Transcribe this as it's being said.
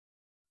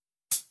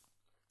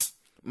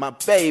My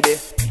baby.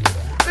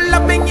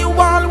 Loving you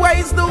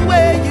always the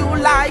way you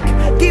like,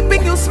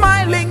 keeping you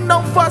smiling,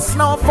 no fuss,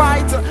 no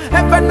fight.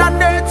 Heaven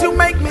and earth, you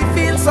make me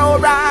feel so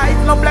right.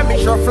 No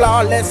blemish or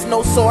flawless,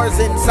 no sores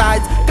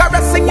inside.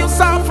 Caressing you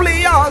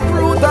softly all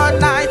through the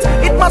night.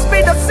 It must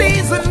be the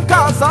season,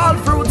 cause all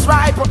fruits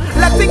ripe.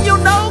 Letting you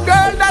know,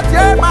 girl, that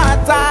you're my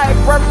type.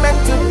 We're meant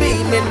to be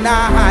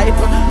midnight.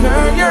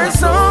 Girl, you're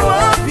so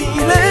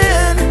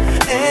appealing,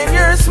 and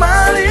your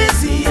smile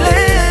is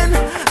healing.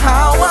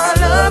 How I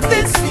love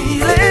this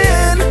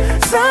feeling.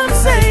 Some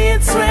say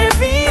it's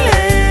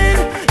revealing.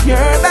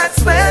 You're that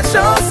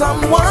special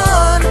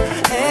someone,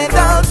 and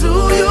I'll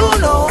do you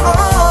no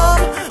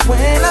harm.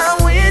 When I'm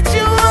with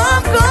you,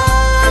 I'm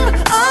gone,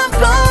 I'm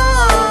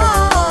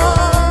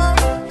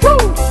gone.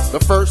 Woo! The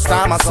first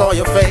time I saw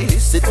your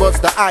face, it was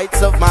the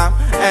heights of my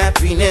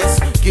happiness.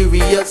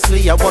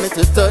 Curiously, I wanted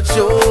to touch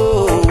you.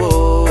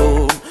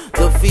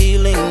 The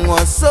feeling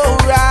was so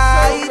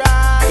right.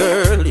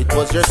 Girl, it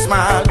was your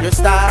smile, your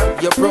style,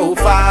 your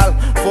profile.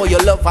 For your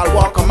love, I'll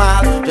walk a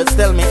mile. Just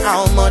tell me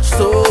how much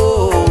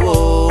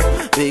so.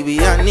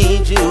 Baby, I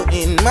need you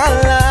in my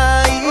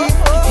life.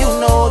 You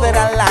know that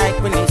I like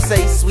when you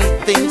say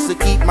sweet things to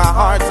keep my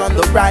heart on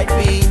the right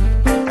beat.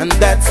 And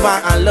that's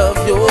why I love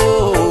you.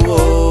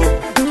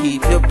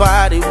 Keep your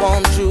body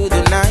warm through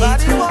the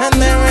night. And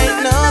there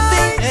ain't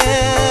nothing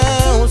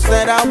else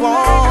that I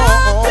want.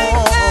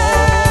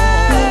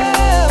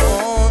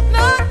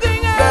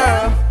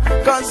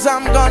 Cause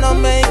I'm gonna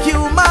make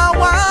you my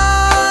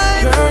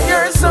wife. Girl,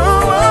 you're so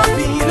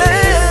appealing,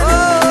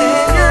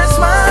 and your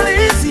smile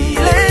is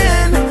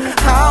healing.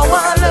 How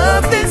I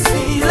love this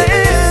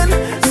feeling.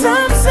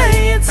 Some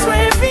say it's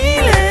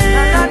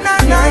revealing.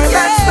 You're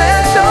that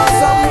special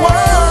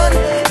someone,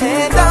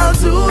 and I'll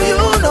do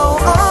you no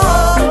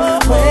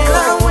harm. When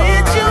I'm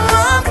with you,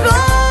 I'm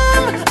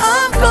gone,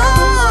 I'm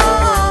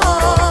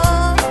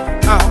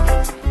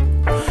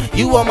gone.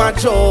 You are my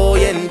joy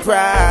and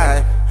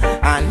pride.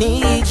 I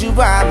need you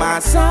by my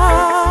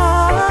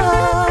side.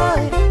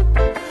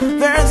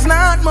 There's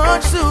not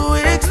much to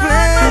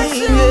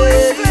explain.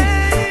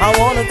 I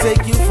wanna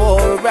take you for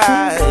a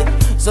ride,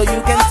 so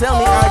you can tell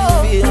me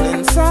how you feel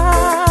inside.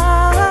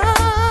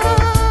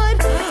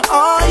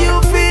 Are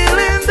you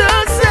feeling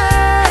the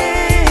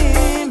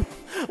same?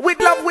 With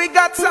love we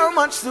got so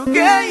much to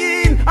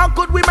gain. How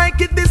could we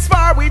make it this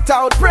far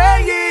without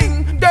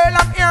praying? Girl,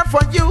 I'm here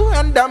for you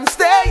and I'm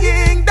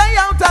staying day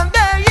out and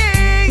day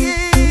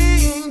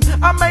in.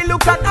 I may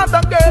look at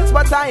other girls,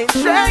 but I ain't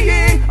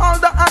straying. All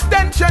the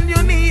attention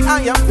you need, I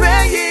am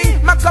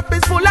paying. My cup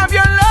is full of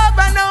your love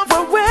and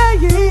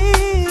overweighing.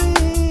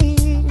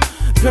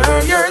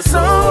 Girl, you're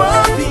so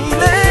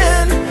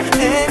appealing,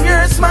 and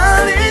your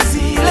smile is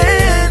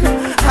healing.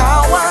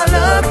 How I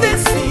love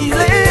this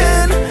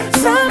feeling.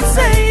 Some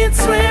say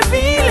it's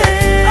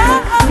revealing.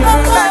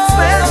 You're that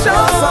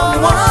special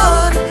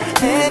someone,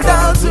 and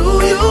I'll do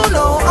you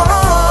no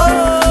harm.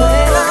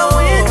 When I'm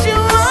with you,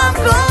 I'm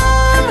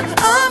gone,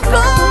 I'm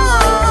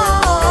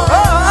gone.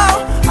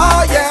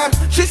 Oh yeah,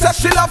 she says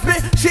she love me.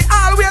 She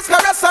always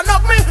caress and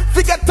hug me.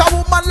 Forget a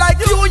woman like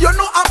you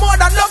know I'm more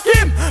than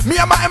lucky. Me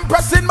and my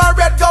empress in my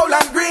red, gold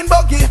and green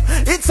buggy.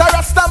 It's a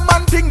Rasta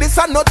man thing, this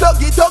and no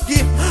doggy.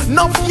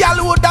 No y'all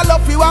would I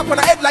love you walk on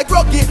her head like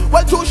Rocky.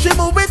 Well too she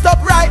move it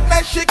up right,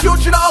 nice, she cute,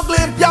 she not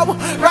ugly. Yo,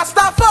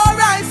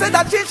 Rastafari said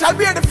that she shall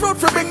bear the fruit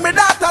for bring me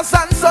daughters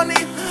and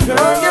sonny.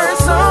 Girl, you're